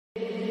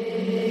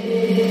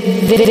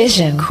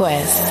Vision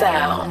Quest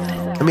Sound.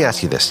 Let me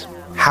ask you this.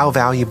 How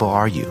valuable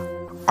are you?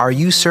 Are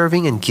you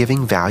serving and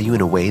giving value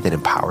in a way that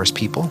empowers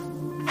people?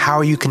 How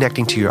are you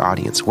connecting to your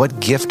audience?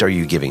 What gift are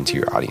you giving to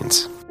your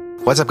audience?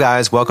 What's up,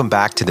 guys? Welcome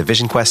back to the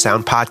Vision Quest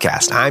Sound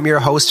podcast. I'm your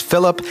host,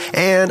 Philip,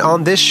 and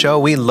on this show,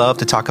 we love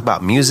to talk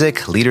about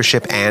music,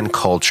 leadership, and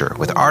culture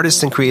with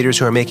artists and creators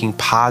who are making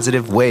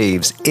positive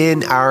waves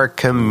in our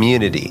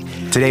community.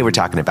 Today, we're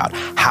talking about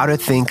how to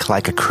think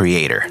like a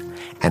creator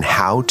and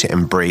how to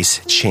embrace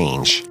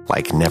change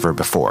like never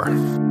before.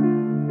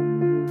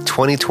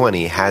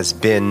 2020 has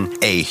been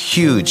a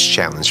huge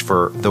challenge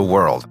for the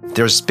world.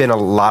 There's been a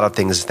lot of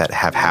things that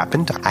have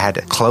happened. I had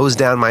to close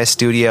down my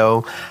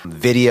studio.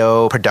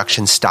 Video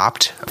production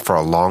stopped for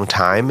a long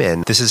time,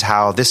 and this is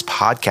how this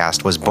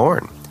podcast was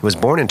born. It was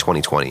born in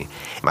 2020.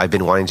 I've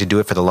been wanting to do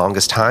it for the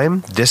longest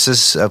time. This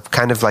is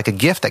kind of like a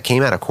gift that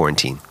came out of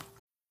quarantine.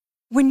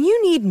 When you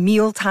need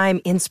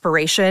mealtime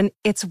inspiration,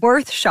 it's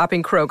worth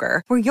shopping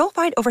Kroger, where you'll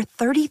find over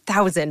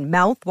 30,000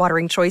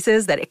 mouth-watering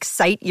choices that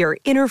excite your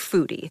inner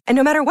foodie. And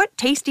no matter what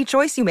tasty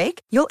choice you make,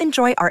 you'll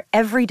enjoy our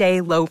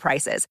everyday low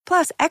prices,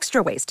 plus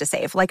extra ways to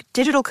save, like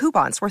digital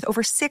coupons worth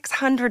over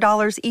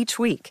 $600 each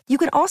week. You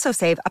can also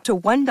save up to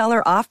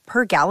 $1 off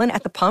per gallon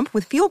at the pump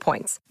with fuel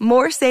points.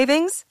 More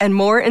savings and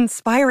more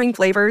inspiring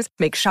flavors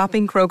make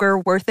shopping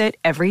Kroger worth it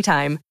every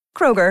time.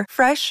 Kroger,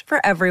 fresh for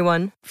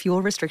everyone.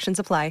 Fuel restrictions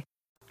apply.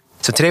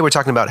 So today we're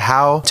talking about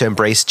how to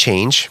embrace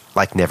change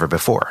like never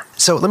before.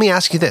 So let me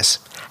ask you this.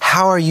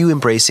 How are you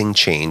embracing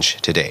change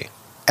today?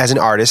 As an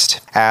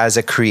artist, as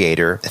a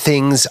creator,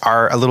 things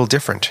are a little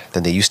different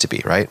than they used to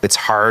be, right? It's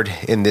hard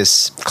in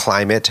this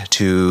climate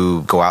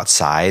to go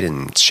outside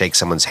and shake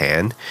someone's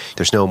hand.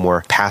 There's no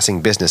more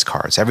passing business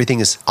cards.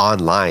 Everything is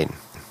online.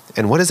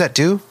 And what does that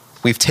do?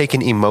 We've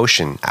taken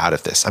emotion out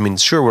of this. I mean,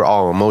 sure, we're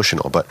all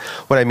emotional, but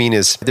what I mean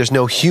is there's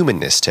no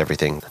humanness to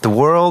everything. The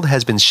world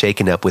has been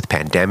shaken up with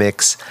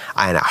pandemics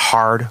and a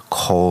hard,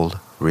 cold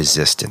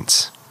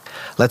resistance.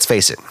 Let's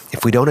face it,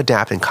 if we don't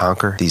adapt and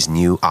conquer these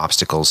new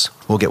obstacles,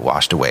 we'll get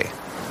washed away,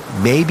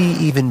 maybe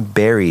even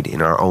buried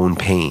in our own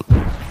pain.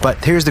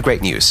 But here's the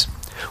great news.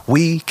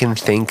 We can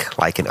think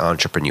like an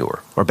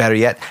entrepreneur, or better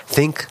yet,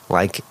 think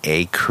like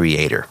a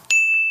creator.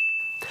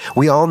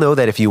 We all know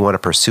that if you want to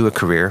pursue a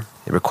career,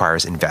 it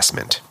requires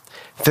investment.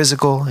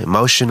 Physical,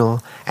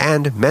 emotional,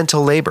 and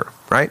mental labor,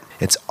 right?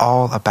 It's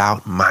all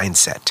about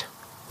mindset.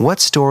 What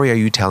story are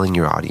you telling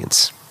your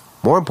audience?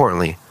 More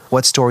importantly,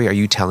 what story are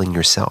you telling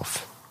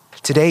yourself?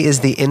 Today is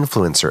the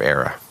influencer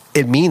era.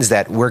 It means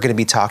that we're going to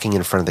be talking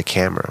in front of the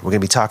camera. We're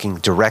going to be talking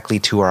directly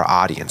to our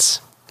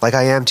audience, like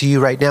I am to you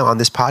right now on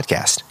this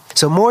podcast.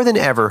 So more than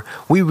ever,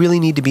 we really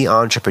need to be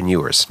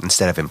entrepreneurs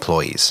instead of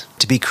employees,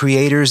 to be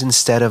creators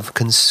instead of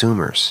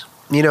consumers.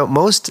 You know,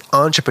 most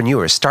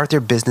entrepreneurs start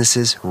their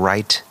businesses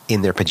right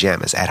in their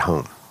pajamas at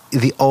home.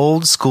 The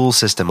old school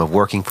system of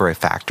working for a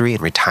factory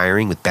and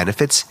retiring with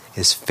benefits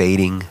is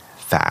fading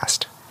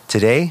fast.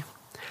 Today,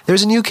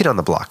 there's a new kid on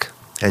the block,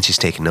 and she's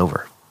taken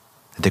over.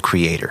 The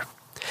creator.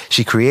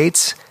 She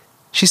creates,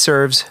 she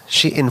serves,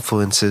 she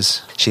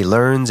influences, she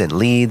learns and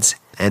leads,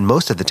 and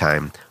most of the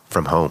time,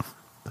 from home.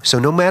 So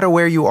no matter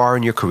where you are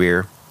in your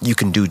career, you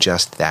can do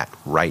just that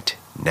right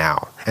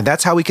now. And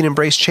that's how we can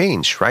embrace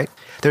change, right?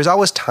 There's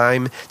always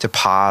time to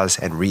pause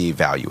and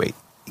reevaluate.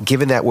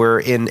 Given that we're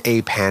in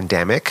a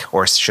pandemic,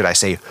 or should I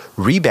say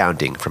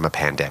rebounding from a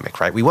pandemic,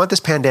 right? We want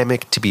this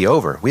pandemic to be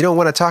over. We don't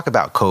want to talk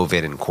about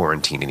COVID and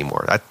quarantine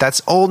anymore.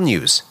 That's old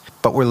news,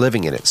 but we're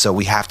living in it, so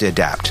we have to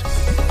adapt.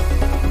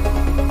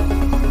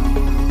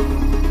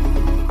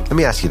 Let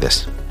me ask you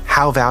this.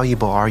 How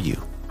valuable are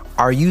you?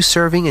 Are you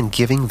serving and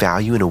giving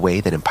value in a way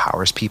that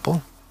empowers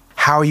people?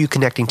 How are you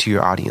connecting to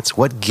your audience?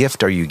 What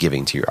gift are you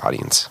giving to your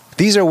audience?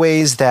 These are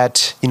ways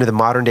that, the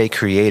modern day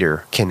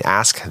creator can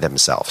ask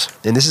themselves.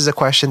 And this is a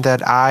question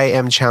that I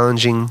am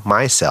challenging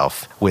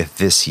myself with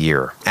this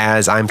year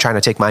as I'm trying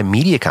to take my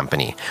media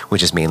company,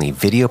 which is mainly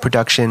video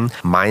production,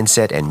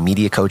 mindset, and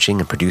media coaching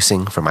and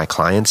producing for my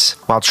clients,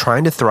 while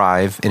trying to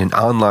thrive in an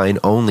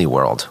online-only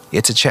world.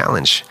 It's a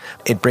challenge.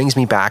 It brings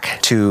me back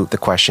to the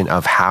question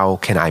of how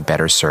can I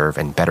better serve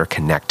and better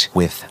connect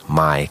with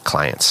my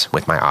clients,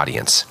 with my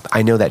audience.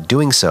 I know that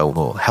doing so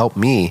will help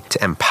me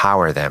to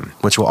empower them,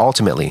 which will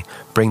ultimately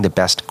bring the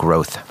best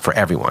growth for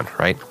everyone,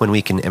 right? When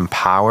we can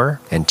empower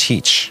and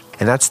teach.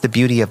 And that's the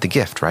beauty of the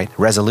gift, right?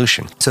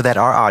 Resolution. So that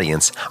our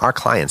audience, our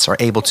clients are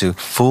able to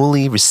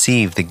fully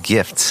receive the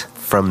gifts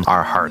from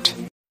our heart.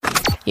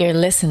 You're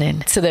listening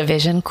to the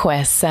Vision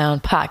Quest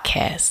Sound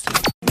podcast.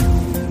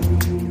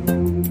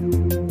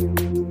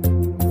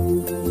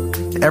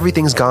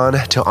 Everything's gone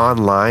to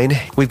online.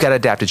 We've got to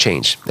adapt to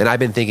change. And I've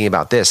been thinking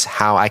about this,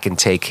 how I can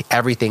take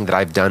everything that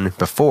I've done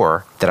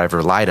before that I've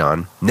relied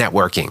on,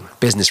 networking,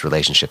 business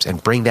relationships,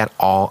 and bring that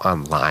all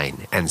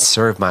online and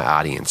serve my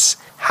audience.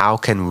 How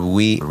can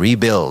we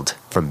rebuild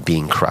from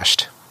being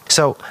crushed?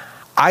 So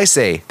I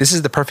say this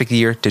is the perfect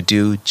year to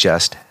do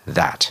just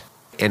that.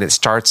 And it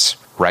starts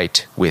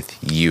right with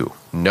you.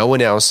 No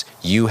one else.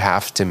 You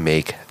have to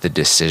make the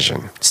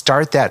decision.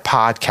 Start that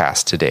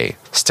podcast today.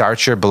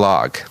 Start your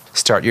blog.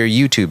 Start your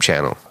YouTube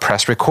channel.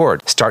 Press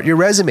record. Start your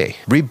resume.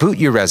 Reboot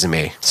your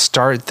resume.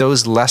 Start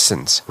those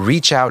lessons.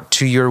 Reach out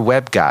to your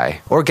web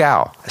guy or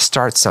gal.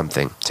 Start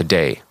something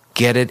today.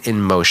 Get it in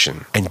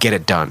motion and get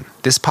it done.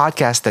 This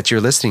podcast that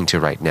you're listening to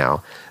right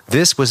now,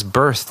 this was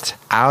birthed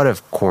out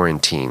of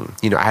quarantine.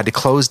 I had to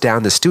close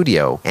down the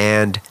studio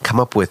and come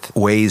up with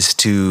ways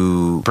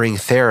to bring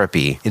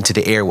therapy into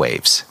the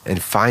airwaves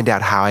and find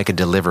out how I could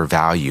deliver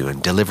value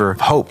and deliver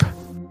hope.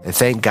 And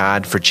thank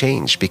God for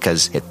change,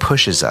 because it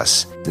pushes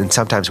us. And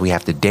sometimes we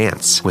have to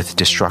dance with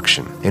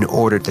destruction in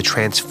order to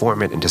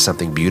transform it into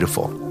something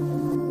beautiful.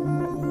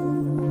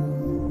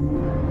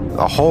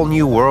 A whole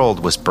new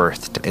world was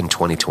birthed in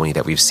 2020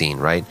 that we've seen,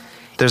 right?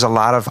 There's a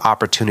lot of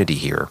opportunity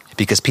here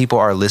because people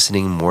are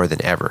listening more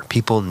than ever.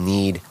 People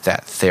need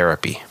that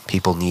therapy.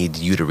 People need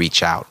you to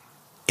reach out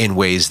in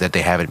ways that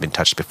they haven't been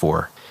touched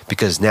before,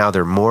 because now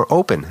they're more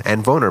open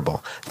and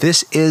vulnerable.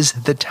 This is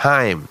the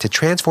time to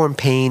transform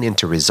pain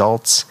into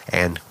results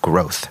and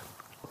growth.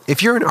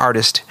 If you're an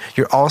artist,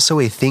 you're also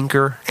a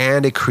thinker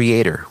and a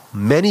creator.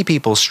 Many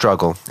people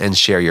struggle and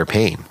share your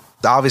pain.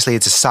 Obviously,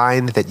 it's a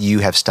sign that you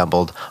have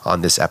stumbled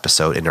on this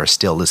episode and are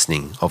still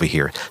listening over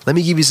here. Let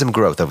me give you some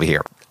growth over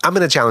here. I'm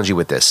going to challenge you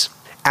with this.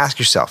 Ask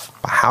yourself,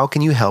 how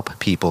can you help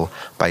people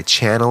by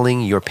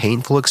channeling your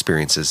painful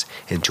experiences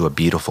into a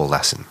beautiful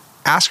lesson?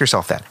 Ask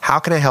yourself that. How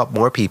can I help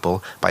more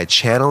people by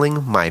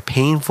channeling my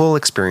painful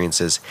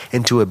experiences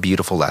into a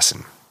beautiful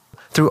lesson?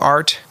 Through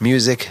art,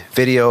 music,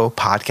 video,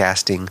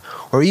 podcasting,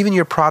 or even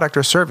your product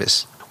or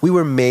service, we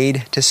were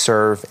made to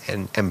serve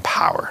and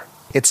empower.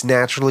 It's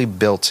naturally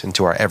built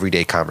into our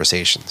everyday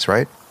conversations,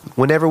 right?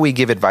 Whenever we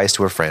give advice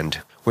to a friend,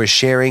 we're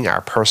sharing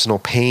our personal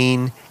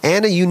pain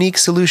and a unique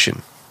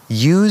solution.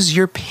 Use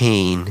your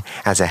pain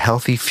as a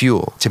healthy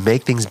fuel to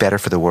make things better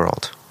for the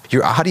world.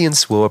 Your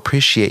audience will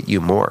appreciate you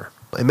more.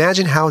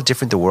 Imagine how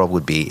different the world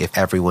would be if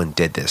everyone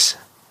did this.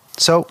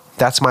 So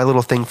that's my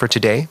little thing for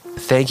today.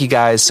 Thank you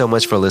guys so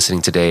much for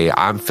listening today.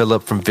 I'm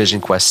Philip from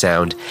Vision Quest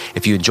Sound.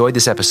 If you enjoyed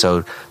this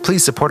episode,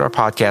 please support our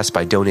podcast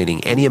by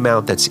donating any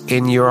amount that's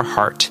in your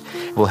heart.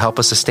 It will help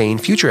us sustain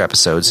future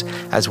episodes,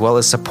 as well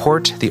as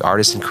support the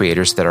artists and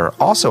creators that are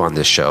also on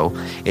this show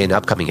in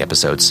upcoming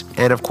episodes.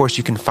 And of course,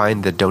 you can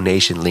find the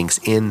donation links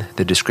in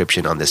the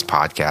description on this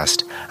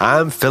podcast.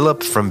 I'm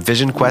Philip from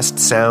Vision Quest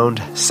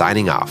Sound,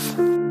 signing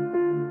off.